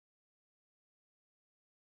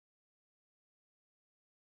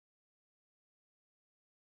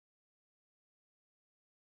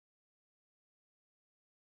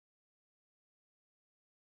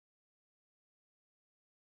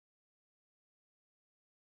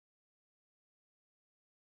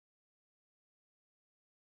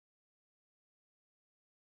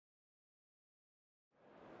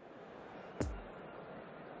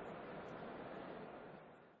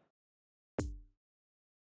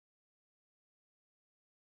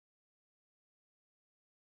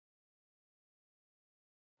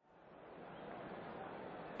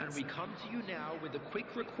And we come to you now with a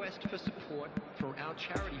quick request for support for our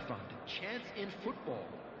charity fund, Chance in Football.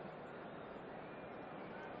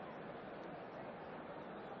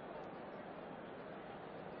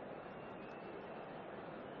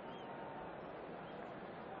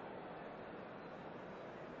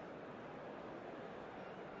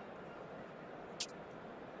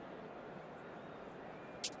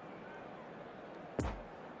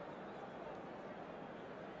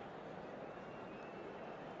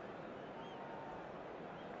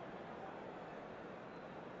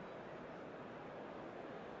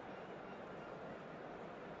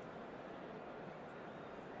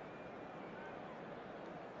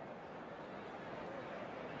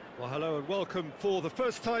 Well, hello and welcome for the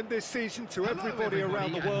first time this season to Hello everybody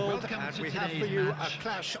around the world, and to we have for today's you match. a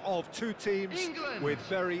clash of two teams England with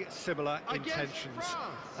very similar against intentions.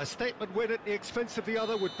 France. A statement win at the expense of the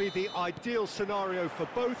other would be the ideal scenario for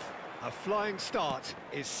both. A flying start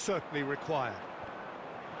is certainly required.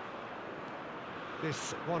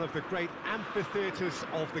 This one of the great amphitheatres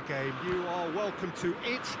of the game. You are welcome to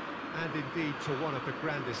it, and indeed to one of the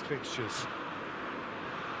grandest fixtures.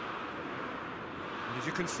 As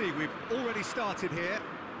you can see, we've already started here.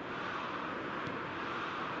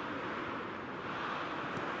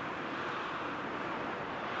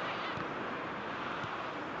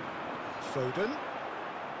 Foden.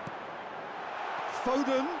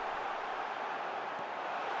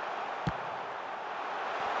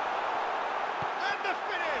 And the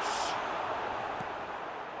finish!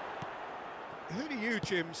 Who do you,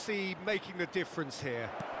 Jim, see making the difference here?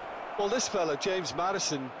 Well, this fella, James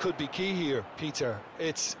Maddison, could be key here, Peter.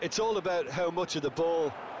 It's all about how much of the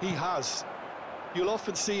ball he has. You'll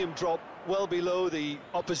often see him drop well below the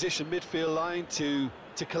opposition midfield line to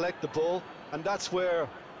collect the ball, and that's where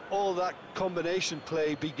all that combination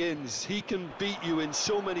play begins. He can beat you in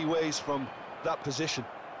so many ways from that position.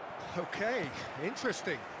 Okay,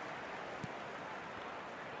 interesting.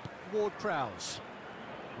 Ward-Prowse.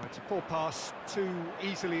 It's a poor pass, too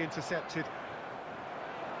easily intercepted.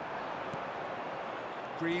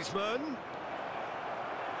 Griezmann.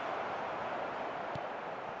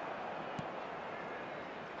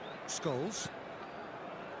 Scholes.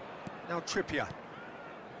 Now Trippier.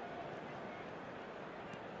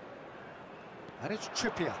 And it's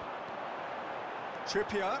Trippier.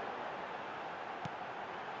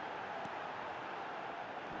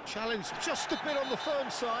 Challenge just a bit on the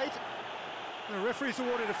firm side. The referee's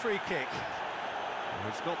awarded a free kick.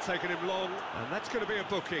 It's not taken him long, and that's going to be a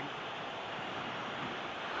booking.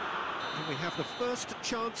 And we have the first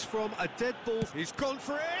chance from a dead ball. He's gone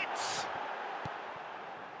for it!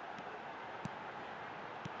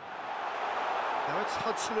 Now it's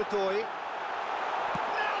Hudson-Odoi.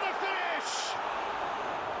 Now the finish!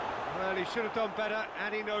 Well, he should have done better,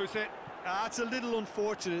 and he knows it. That's a little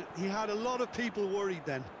unfortunate. He had a lot of people worried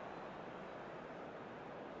then.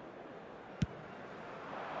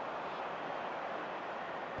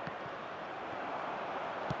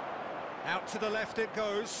 Out to the left it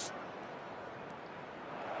goes.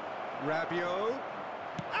 Rabiot.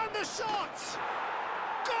 And the shot!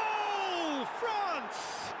 Goal!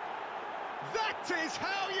 France! That is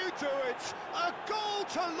how you do it! A goal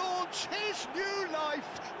to launch his new life,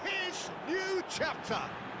 his new chapter.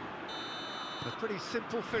 A pretty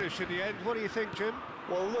simple finish in the end. What do you think, Jim?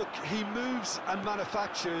 Well, look, he moves and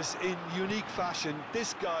manufactures in unique fashion.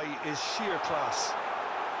 This guy is sheer class.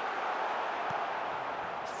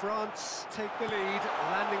 France take the lead,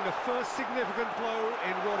 landing the first significant blow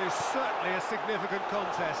in what is certainly a significant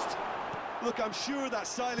contest. Look, I'm sure that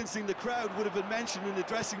silencing the crowd would have been mentioned in the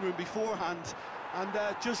dressing room beforehand. And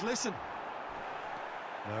just listen.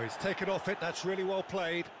 No, he's taken off it. That's really well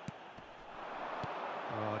played.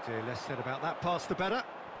 Oh dear, less said about that pass the better.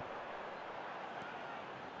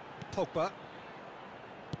 Pogba.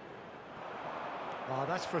 Oh,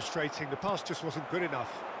 that's frustrating. The pass just wasn't good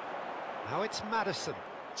enough. Now it's Maddison.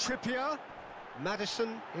 Trippier.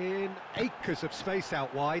 Maddison in acres of space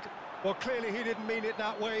out wide. Well, clearly he didn't mean it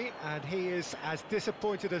that way, and he is as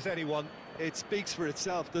disappointed as anyone. It speaks for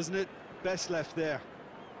itself, doesn't it? Best left there.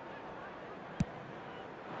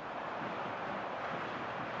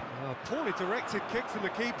 A poorly directed kick from the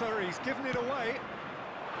keeper. He's given it away.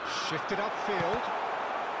 Shifted upfield.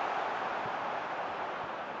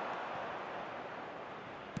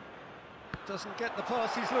 Doesn't get the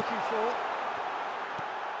pass he's looking for.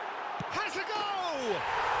 Has a go!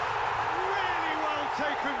 Really well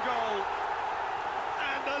taken goal.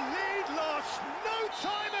 And the lead lost no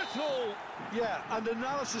time at all. Yeah, and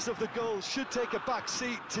analysis of the goal should take a back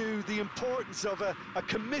seat to the importance of a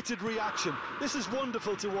committed reaction. This is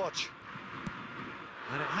wonderful to watch.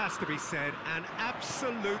 And it has to be said, an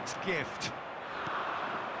absolute gift.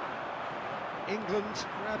 England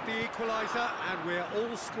grab the equaliser, and we're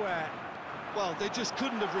all square. Well, they just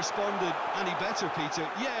couldn't have responded any better, Peter.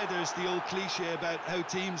 Yeah, there's the old cliche about how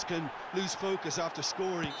teams can lose focus after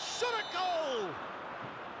scoring. Shot a goal!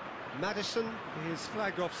 Maddison is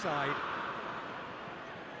flagged offside.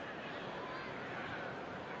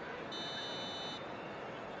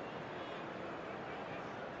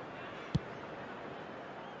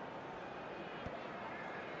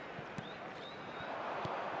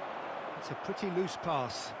 It's a pretty loose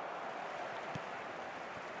pass.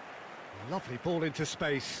 Lovely ball into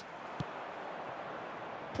space.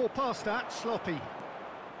 Poor pass that, sloppy.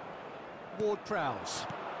 Ward-Prowse.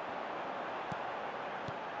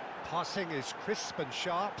 Passing is crisp and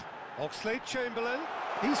sharp. Oxlade-Chamberlain.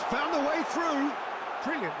 He's found the way through.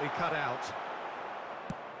 Brilliantly cut out.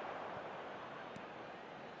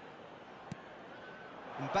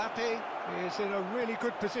 Mbappe is in a really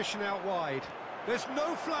good position out wide. There's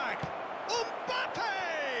no flag. Mbappe!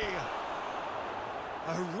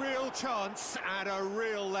 A real chance and a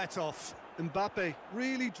real let-off. Mbappe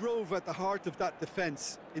really drove at the heart of that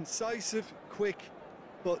defence. Incisive, quick,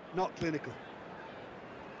 but not clinical.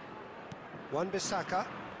 Wan-Bissaka.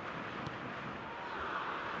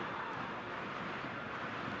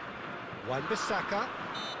 Wan-Bissaka.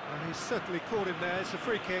 And he's certainly caught him there. It's a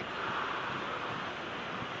free kick.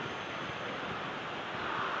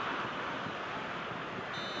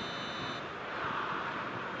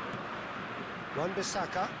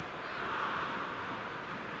 Wan-Bissaka.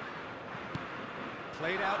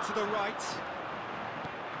 Played out to the right.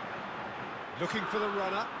 Looking for the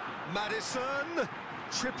runner. Maddison.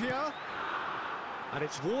 Trippier. And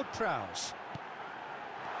it's Ward-Prowse.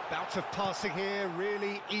 Bout of passing here,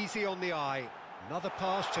 really easy on the eye. Another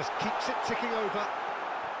pass just keeps it ticking over.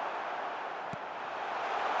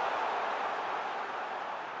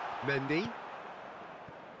 Mendy.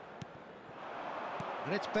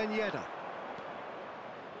 And it's Ben Yedder.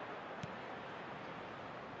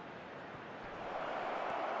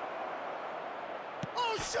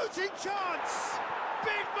 Oh, shooting chance!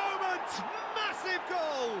 Big moment! Massive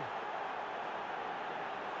goal!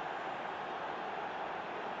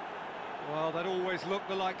 Well, that always looked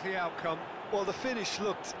the likely outcome. Well, the finish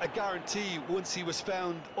looked a guarantee once he was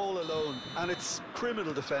found all alone, and it's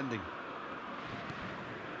criminal defending.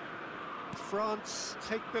 France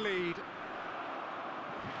take the lead.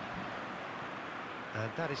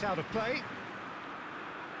 And that is out of play.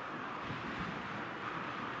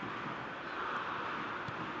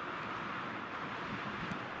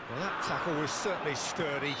 Well, that tackle was certainly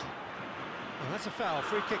sturdy. Well, that's a foul.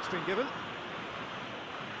 Free kick's been given.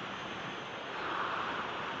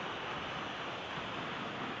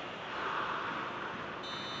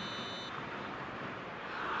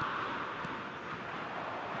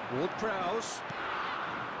 Ward-Prowse.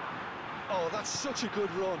 Oh, that's such a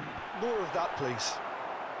good run. More of that, please.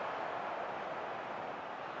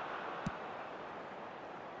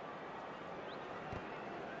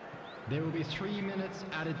 There will be 3 minutes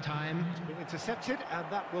added time. It's been intercepted, and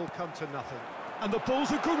that will come to nothing. And the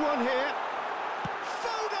ball's a good one here.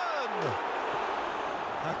 Foden!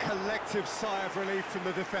 A collective sigh of relief from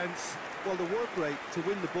the defence. Well, the work rate to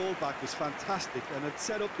win the ball back was fantastic, and it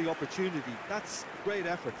set up the opportunity. That's great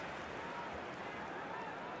effort.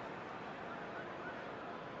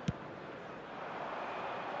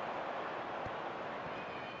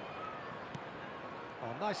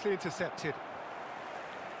 Oh, nicely intercepted.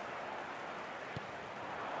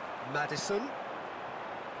 Maddison.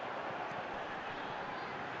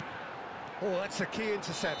 Oh, that's a key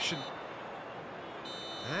interception.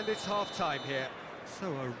 And it's half-time here.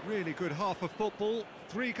 So a really good half of football.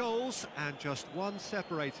 3 goals and just one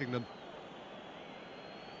separating them.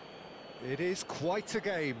 It is quite a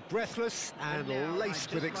game, breathless and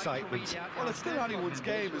laced with excitement. Well, it's still anyone's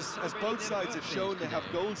game, as both sides have shown they have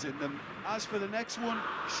goals in them. As for the next one,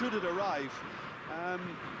 should it arrive,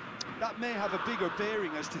 that may have a bigger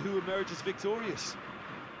bearing as to who emerges victorious.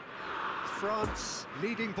 France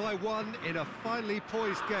leading by 1 in a finely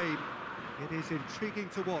poised game. It is intriguing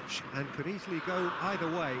to watch and could easily go either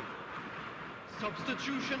way.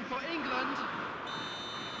 Substitution for England.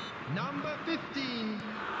 Number 15.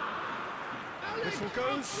 Whistle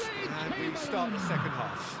goes and we start the second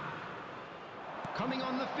half. Coming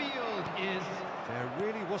on the field is... There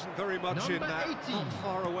really wasn't very much in Number that. 18. Not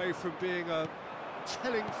far away from being a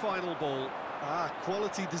telling final ball.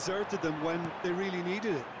 Quality deserted them when they really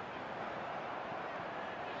needed it.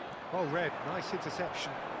 Well read, nice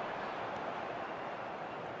interception.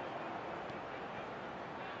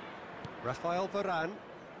 Rafael Varane.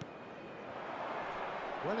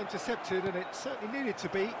 Well intercepted, and it certainly needed to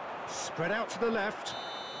be. Spread out to the left.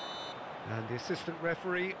 And the assistant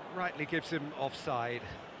referee rightly gives him offside.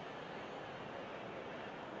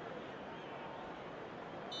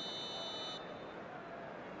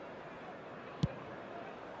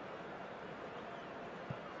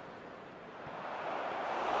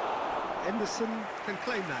 Henderson can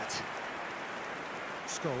claim that.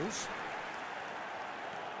 Scholes.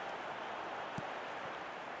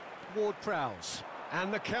 Ward-Prowse.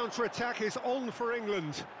 And the counter-attack is on for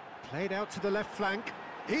England. Played out to the left flank.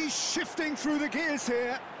 He's shifting through the gears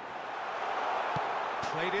here.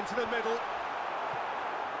 Played into the middle.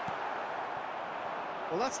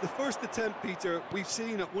 Well, that's the first attempt, Peter, we've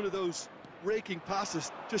seen at one of those raking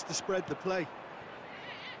passes just to spread the play.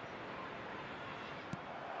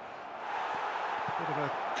 Bit of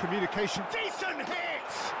a communication. Decent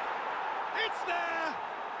hit! It's there!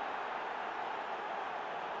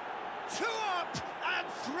 2 up and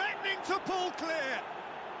threatening to pull clear.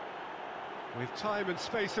 With time and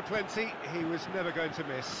space aplenty, he was never going to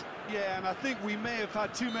miss. Yeah, and I think we may have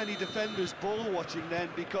had too many defenders ball watching then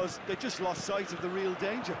because they just lost sight of the real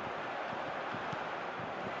danger.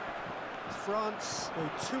 France go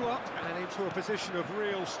 2 up and into a position of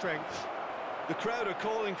real strength. The crowd are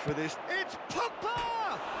calling for this. It's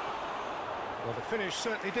Pogba! Well, the finish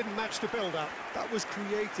certainly didn't match the build-up. That was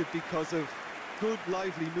created because of good,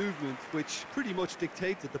 lively movement, which pretty much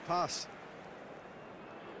dictated the pass.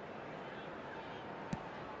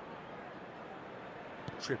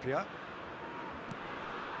 Trippier.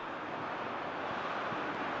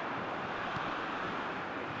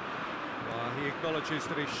 Well, he acknowledges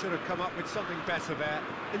that he should have come up with something better there.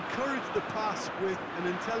 Encouraged the pass with an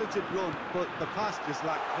intelligent run, but the pass just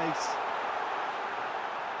lacked pace.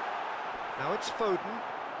 Now it's Foden.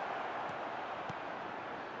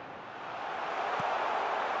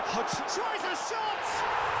 Hudson tries a shot!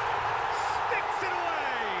 Sticks it away!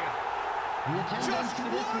 Just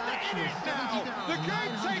one in it now! The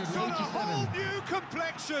game takes on a whole new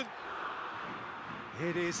complexion!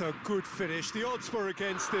 It is a good finish. The odds were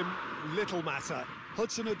against him. Little matter.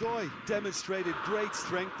 Hudson-Odoi demonstrated great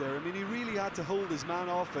strength there. I mean, he really had to hold his man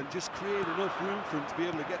off and just create enough room for him to be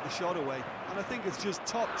able to get the shot away. And I think it's just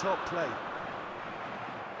top play.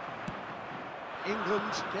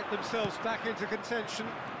 England get themselves back into contention.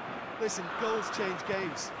 Listen, goals change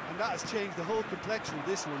games, and that has changed the whole complexion of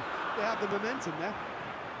this one. They have the momentum now.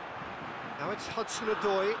 Now it's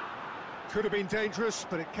Hudson-Odoi. Could have been dangerous,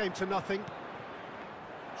 but it came to nothing.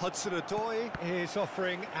 Hudson-Odoi is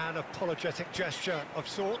offering an apologetic gesture of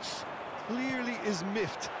sorts. Clearly is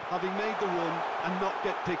miffed, having made the run and not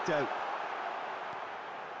get picked out.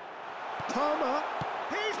 Palmer,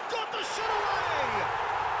 he's got the shot away!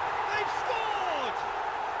 They've scored!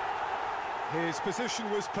 His position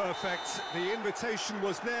was perfect, the invitation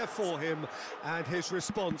was there for him, and his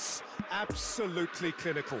response absolutely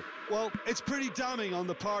clinical. Well, it's pretty damning on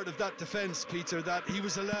the part of that defence, Peter, that he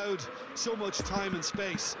was allowed so much time and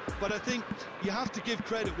space. But I think you have to give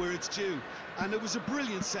credit where it's due, and it was a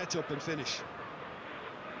brilliant setup and finish.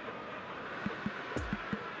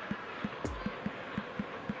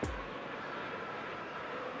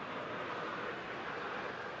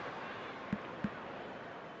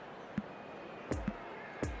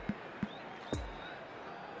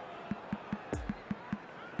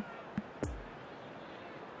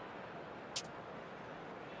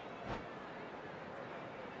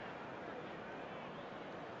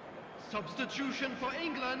 Substitution for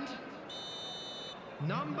England.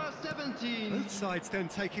 Number 17. Both sides then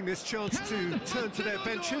taking this chance to turn to their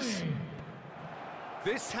benches.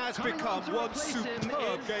 This has become one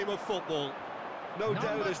superb game of football. No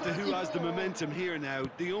doubt as to who has the momentum here now.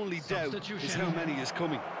 The only doubt is how many is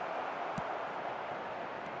coming.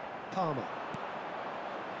 Palmer.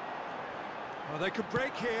 Well, they could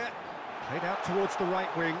break here. Played out towards the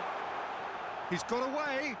right wing. He's got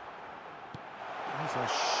away. He's a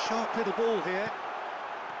sharp little ball here.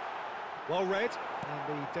 Well read,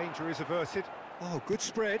 and the danger is averted. Oh, good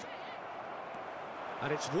spread.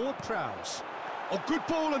 And it's Ward-Prowse. Oh, good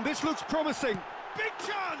ball, and this looks promising. Big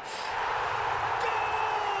chance!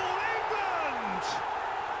 Goal, England!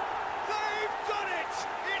 They've done it!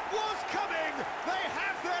 It was coming! They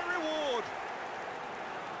have their reward!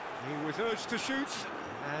 He was urged to shoot,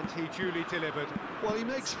 and he duly delivered. Well, he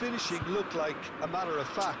makes finishing look like a matter of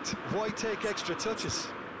fact. Why take extra touches?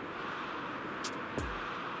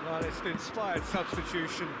 Well, it's an inspired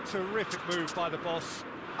substitution. Terrific move by the boss.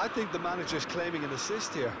 I think the manager's claiming an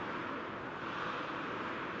assist here.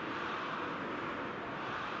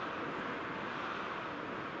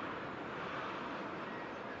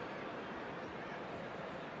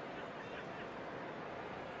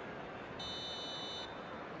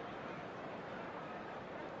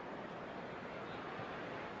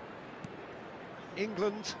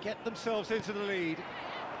 England get themselves into the lead.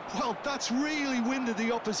 Well, that's really winded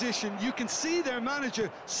the opposition. You can see their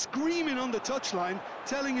manager screaming on the touchline,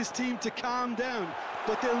 telling his team to calm down,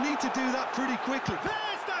 but they'll need to do that pretty quickly.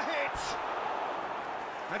 There's the hit!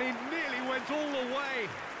 And he nearly went all the way.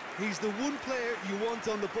 He's the one player you want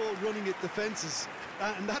on the ball running at defences,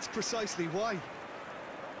 and that's precisely why.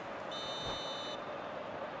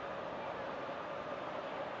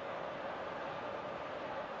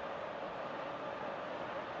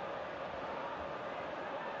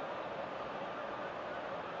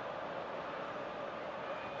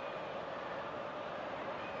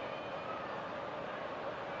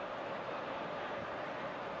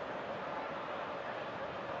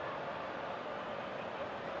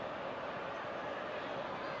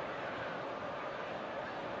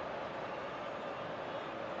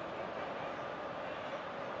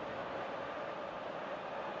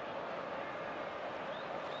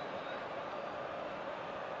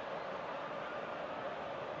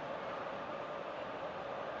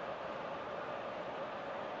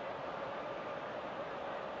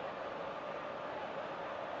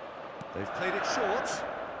 They've played it short.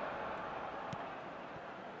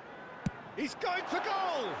 He's going for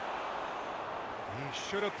goal! He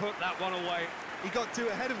should have put that one away. He got too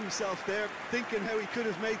ahead of himself there, thinking how he could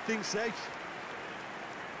have made things safe.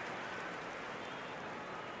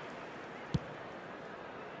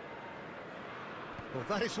 Well,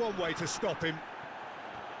 that is one way to stop him.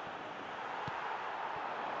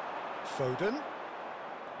 Foden.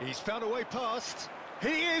 He's found a way past.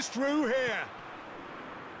 He is through here.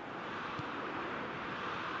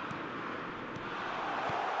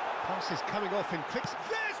 Pass is coming off in quick...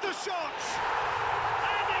 There's the shot!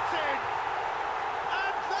 And it's in!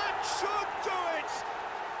 And that should do it!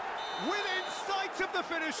 Within sight of the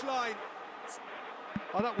finish line.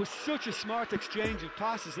 Oh, that was such a smart exchange of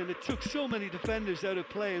passes, and it took so many defenders out of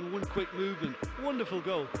play in one quick movement. Wonderful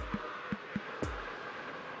goal.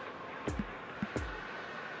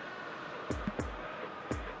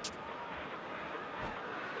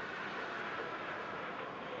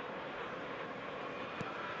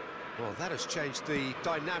 Well, that has changed the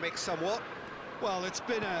dynamic somewhat. Well, it's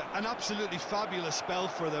been an absolutely fabulous spell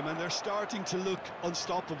for them, and they're starting to look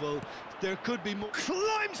unstoppable. There could be more.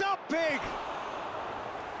 Climbs up big!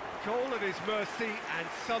 Goal at his mercy, and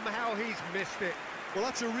somehow he's missed it. Well,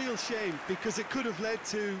 that's a real shame, because it could have led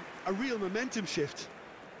to a real momentum shift.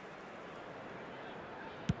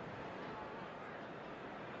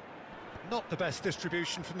 Not the best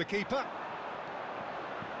distribution from the keeper.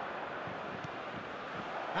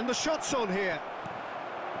 And the shot's on here.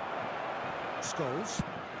 Scholes.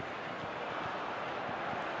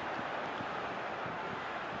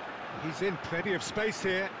 He's in plenty of space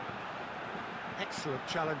here. Excellent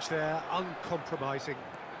challenge there, uncompromising.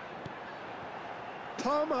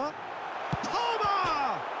 Palmer!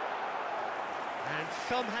 Palmer! And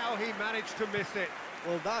somehow he managed to miss it.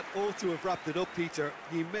 Well, that ought to have wrapped it up, Peter.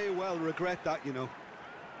 He may well regret that, you know.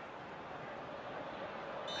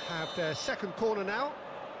 Have their second corner now.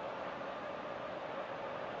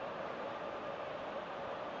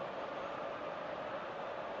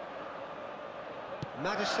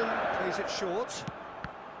 Madison plays it short.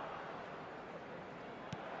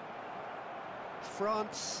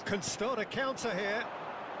 France can start a counter here.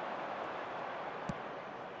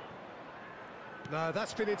 No,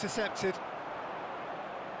 that's been intercepted.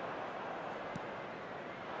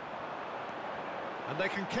 And they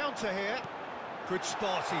can counter here. Good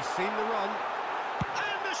spot, he's seen the run.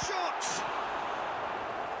 And the shot!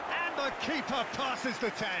 And the keeper passes the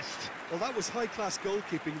test. Well, that was high-class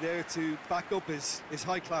goalkeeping there to back up his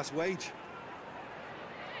high-class wage.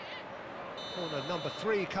 Corner number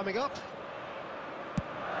 3 coming up.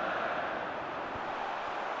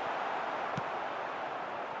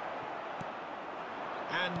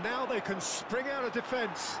 And now they can spring out of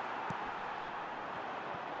defence.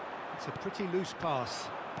 It's a pretty loose pass.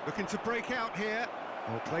 Looking to break out here.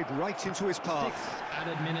 Well, played right into his path. 6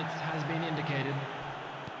 added minutes has been indicated.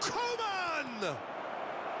 Coman!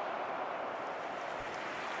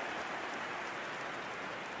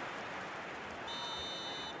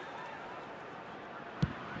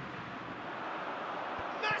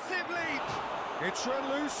 Massive leap! It's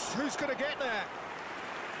run loose. Who's going to get there?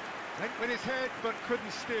 Went with his head, but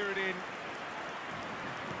couldn't steer it in.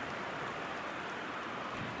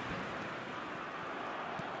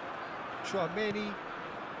 Chouameni.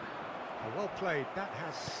 Oh, well played. That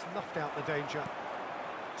has snuffed out the danger.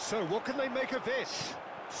 So, what can they make of this?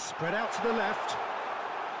 Spread out to the left.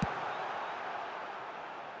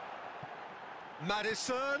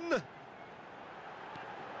 Madison.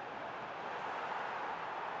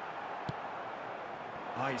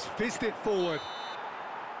 Oh, he's fizzed it forward.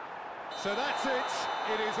 So that's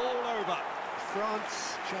it. It is all over.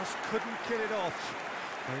 France just couldn't kill it off.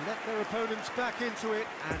 They let their opponents back into it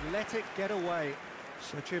and let it get away.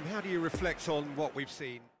 So, Jim, how do you reflect on what we've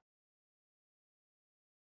seen?